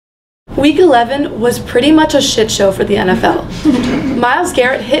Week 11 was pretty much a shit show for the NFL. Myles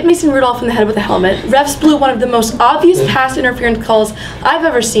Garrett hit Mason Rudolph in the head with a helmet. Refs blew one of the most obvious pass interference calls I've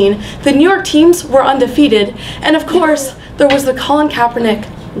ever seen. The New York teams were undefeated. And of course, there was the Colin Kaepernick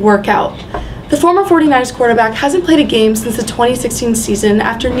workout. The former 49ers quarterback hasn't played a game since the 2016 season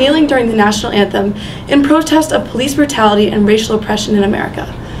after kneeling during the national anthem in protest of police brutality and racial oppression in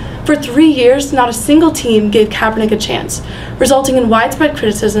America. For 3 years, not a single team gave Kaepernick a chance, resulting in widespread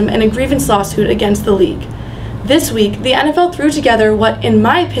criticism and a grievance lawsuit against the league. This week, the NFL threw together what, in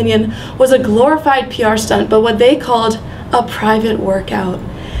my opinion, was a glorified PR stunt, but what they called a private workout.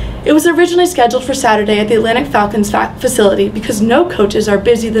 It was originally scheduled for Saturday at the Atlantic Falcons facility because no coaches are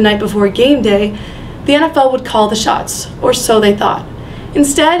busy the night before game day. The NFL would call the shots, or so they thought.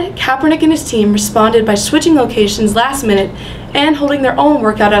 Instead, Kaepernick and his team responded by switching locations last minute and holding their own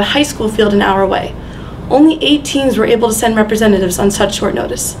workout at a high school field an hour away. Only 8 teams were able to send representatives on such short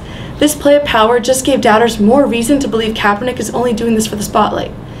notice. This play of power just gave doubters more reason to believe Kaepernick is only doing this for the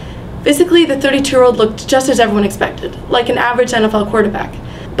spotlight. Physically, the 32-year-old looked just as everyone expected, like an average NFL quarterback.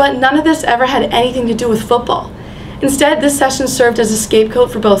 But none of this ever had anything to do with football. Instead, this session served as a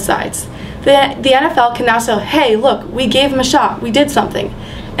scapegoat for both sides. The NFL can now say, hey, look, we gave him a shot, we did something.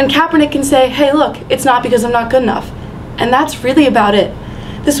 And Kaepernick can say, hey, look, it's not because I'm not good enough. And that's really about it.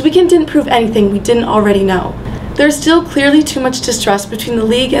 This weekend didn't prove anything we didn't already know. There's still clearly too much distrust between the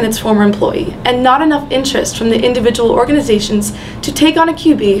league and its former employee, and not enough interest from the individual organizations to take on a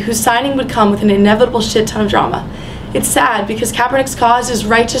QB whose signing would come with an inevitable shit ton of drama. It's sad because Kaepernick's cause is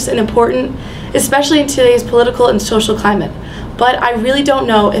righteous and important, especially in today's political and social climate. But I really don't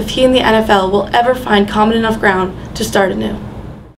know if he and the NFL will ever find common enough ground to start anew.